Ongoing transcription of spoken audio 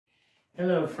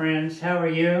Hello friends, how are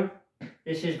you?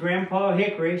 This is Grandpa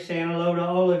Hickory saying hello to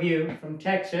all of you from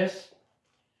Texas.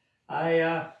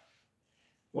 I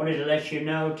wanted to let you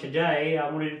know today, I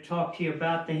wanted to talk to you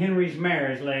about the Henry's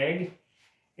mare's leg.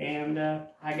 And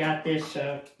I got this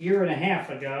a year and a half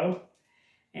ago,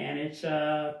 and it's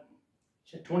a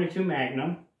 22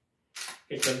 Magnum.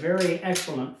 It's a very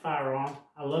excellent firearm.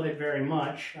 I love it very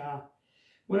much.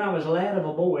 When I was a lad of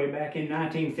a boy back in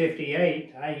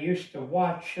 1958, I used to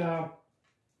watch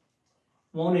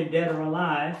Wanted Dead or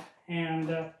Alive, and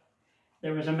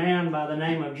there was a man by the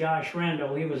name of Josh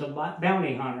Randall. He was a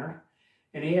bounty hunter,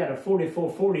 and he had a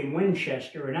 4440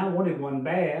 Winchester, and I wanted one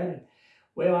bad.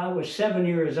 Well, I was 7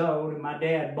 years old, and my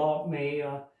dad bought me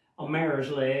a mare's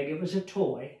leg. It was a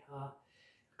toy,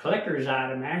 collector's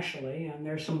item actually, and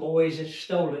there's some boys that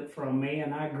stole it from me,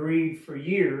 and I grieved for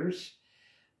years.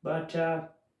 But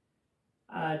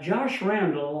Josh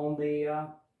Randall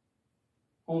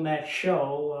on that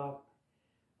show,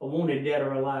 Wanted Dead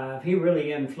or Alive, he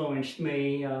really influenced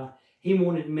me. He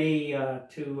wanted me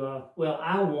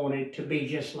I wanted to be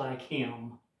just like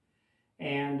him.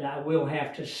 And I will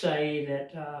have to say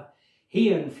that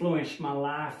he influenced my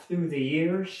life through the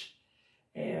years.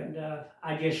 And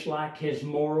I just liked his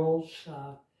morals.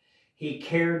 He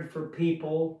cared for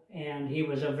people, and he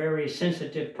was a very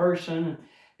sensitive person.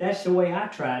 That's the way I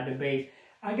tried to be.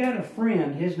 I got a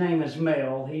friend, his name is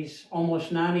Mel. He's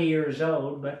almost 90 years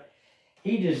old, but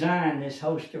he designed this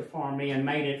holster for me and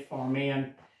made it for me,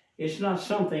 and it's not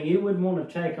something you would want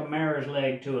to take a mare's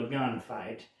leg to a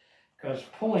gunfight, because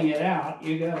pulling it out,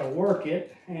 you got to work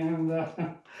it, and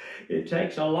it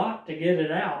takes a lot to get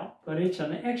it out, but it's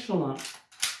an excellent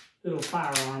little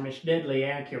firearm. It's deadly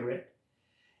accurate,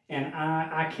 and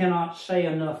I cannot say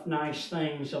enough nice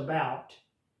things about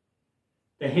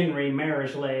the Henry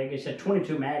mare's leg. It's a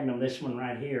 22 Magnum, this one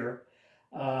right here.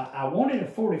 I wanted a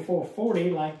 4440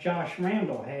 like Josh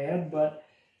Randall had, but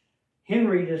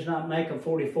Henry does not make a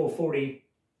 4440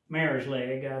 mare's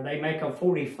leg. They make a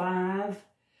 45,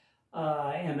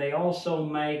 and they also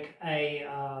make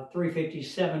a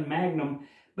 357 Magnum,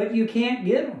 but you can't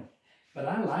get them. But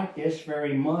I like this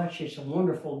very much. It's a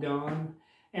wonderful gun,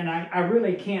 and I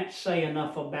really can't say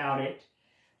enough about it,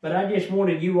 but I just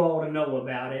wanted you all to know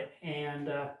about it.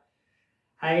 And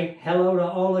hey, hello to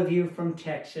all of you from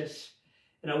Texas.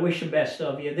 And I wish the best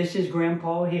of you. This is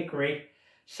Grandpa Hickory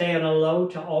saying hello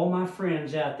to all my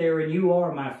friends out there, and you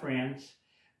are my friends.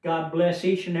 God bless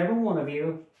each and every one of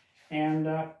you. And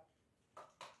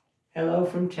hello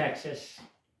from Texas.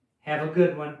 Have a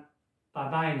good one.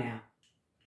 Bye-bye now.